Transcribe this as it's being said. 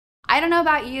I don't know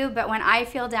about you, but when I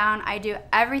feel down, I do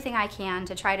everything I can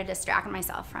to try to distract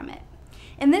myself from it.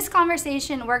 In this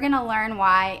conversation, we're gonna learn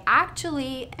why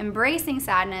actually embracing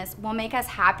sadness will make us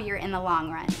happier in the long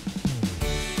run.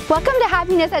 Welcome to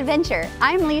Happiness Adventure.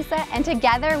 I'm Lisa, and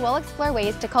together we'll explore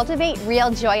ways to cultivate real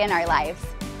joy in our lives.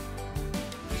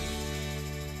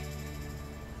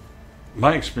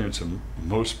 My experience of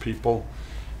most people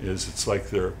is it's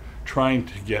like they're trying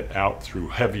to get out through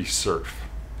heavy surf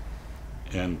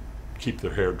and keep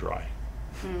their hair dry.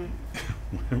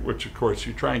 Which of course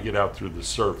you try and get out through the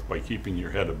surf by keeping your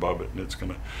head above it, and it's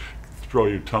going to throw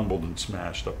you tumbled and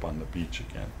smashed up on the beach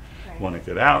again. Right. You want to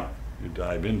get out, you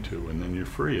dive into, and then you're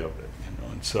free of it, you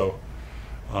know. And so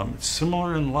it's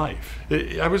similar in life.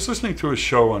 I was listening to a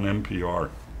show on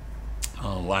NPR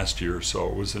last year or so.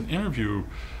 It was an interview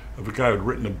of a guy who had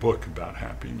written a book about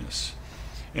happiness.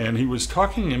 And he was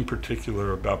talking in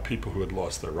particular about people who had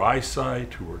lost their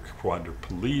eyesight, who were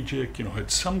quadriplegic, you know, had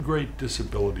some great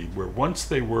disability where once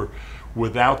they were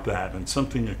without that and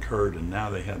something occurred and now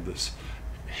they had this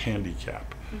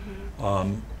handicap.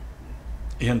 And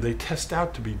they test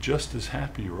out to be just as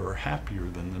happy or happier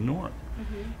than the norm.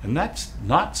 And that's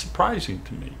not surprising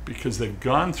to me because they've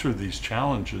gone through these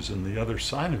challenges, and the other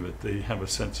side of it, they have a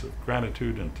sense of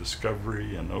gratitude and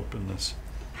discovery and openness.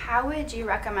 How would you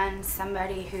recommend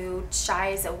somebody who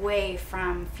shies away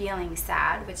from feeling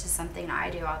sad, which is something I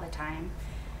do all the time,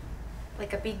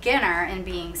 like a beginner in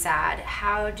being sad,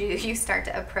 how do you start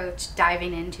to approach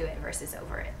diving into it versus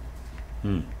over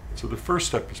it? So the first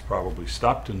step is probably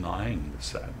stop denying the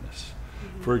sadness.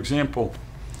 For example,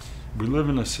 we live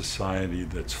in a society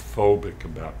that's phobic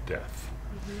about death.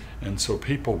 And so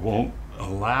people won't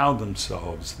allow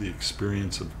themselves the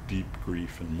experience of deep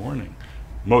grief and mourning.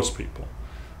 Most people.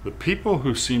 The people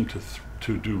who seem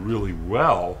to do really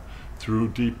well through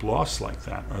deep loss like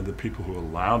that are the people who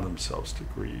allow themselves to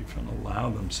grieve and allow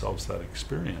themselves that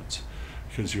experience.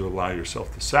 Because you allow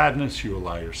yourself the sadness, you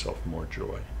allow yourself more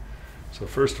joy. So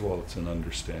first of all, it's an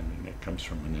understanding. It comes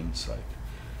from an insight.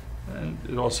 And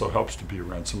it also helps to be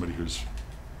around somebody who's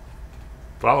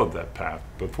followed that path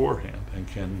beforehand and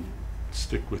can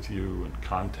stick with you and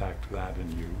contact that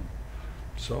in you.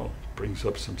 So it brings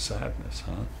up some sadness,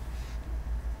 huh?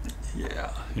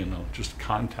 Yeah, you know, just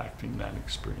contacting that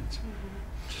experience.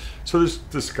 So there's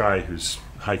this guy who's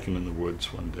hiking in the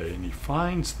woods one day, and he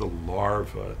finds the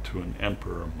larva to an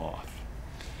emperor moth.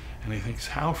 And he thinks,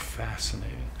 how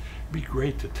fascinating. It'd be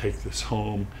great to take this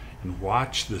home and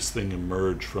watch this thing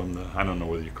emerge from the, I don't know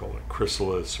whether you call it a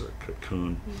chrysalis or a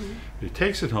cocoon. He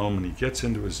takes it home and he gets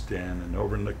into his den, and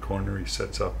over in the corner he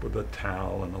sets up with a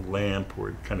towel and a lamp where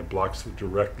it kind of blocks the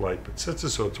direct light, but sets it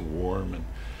so it's warm,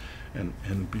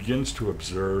 and begins to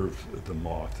observe the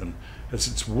moth. And as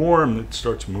it's warm, it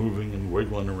starts moving and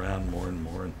wiggling around more and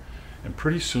more, and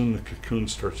pretty soon the cocoon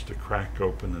starts to crack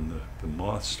open and the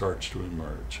moth starts to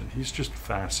emerge, and he's just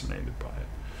fascinated by it.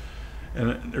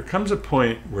 And there comes a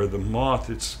point where the moth,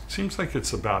 it seems like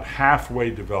it's about halfway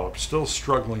developed, still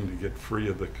struggling to get free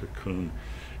of the cocoon,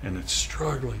 and it's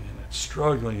struggling and it's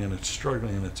struggling and it's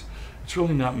struggling, and it's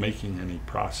really not making any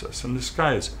process. And this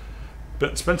guy has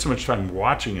spent so much time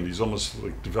watching it, he's almost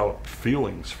like developed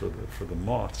feelings for the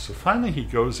moth. So finally he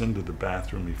goes into the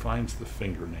bathroom, he finds the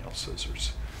fingernail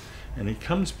scissors, and he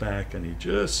comes back and he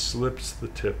just slips the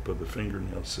tip of the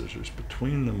fingernail scissors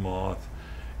between the moth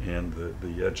and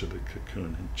the edge of the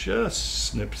cocoon, and just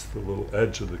snips the little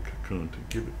edge of the cocoon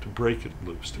to break it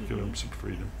loose, to give him some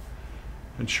freedom.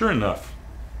 And sure enough,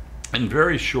 in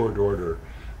very short order,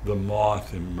 the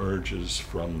moth emerges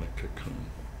from the cocoon.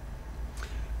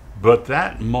 But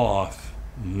that moth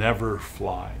never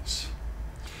flies,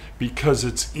 because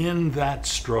it's in that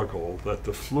struggle that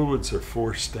the fluids are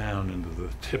forced down into the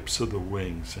tips of the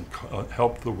wings and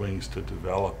help the wings to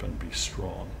develop and be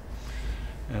strong.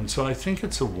 And so I think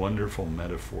it's a wonderful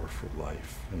metaphor for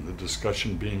life, and the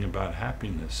discussion being about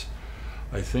happiness.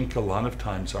 I think a lot of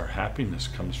times our happiness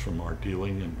comes from our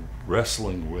dealing and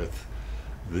wrestling with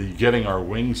getting our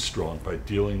wings strong by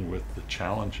dealing with the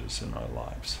challenges in our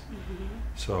lives.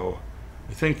 So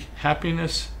I think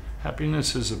happiness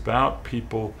is about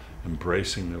people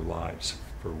embracing their lives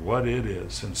for what it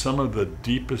is. And some of the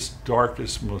deepest,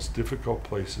 darkest, most difficult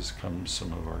places come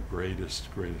some of our greatest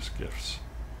gifts.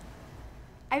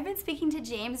 I've been speaking to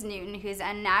James Newton, who's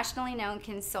a nationally known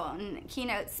consultant,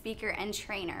 keynote speaker, and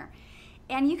trainer.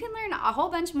 And you can learn a whole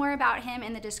bunch more about him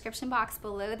in the description box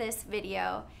below this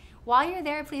video. While you're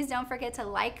there, please don't forget to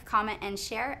like, comment, and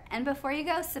share. And before you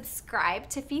go, subscribe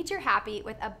to Feed Your Happy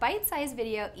with a bite-sized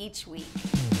video each week.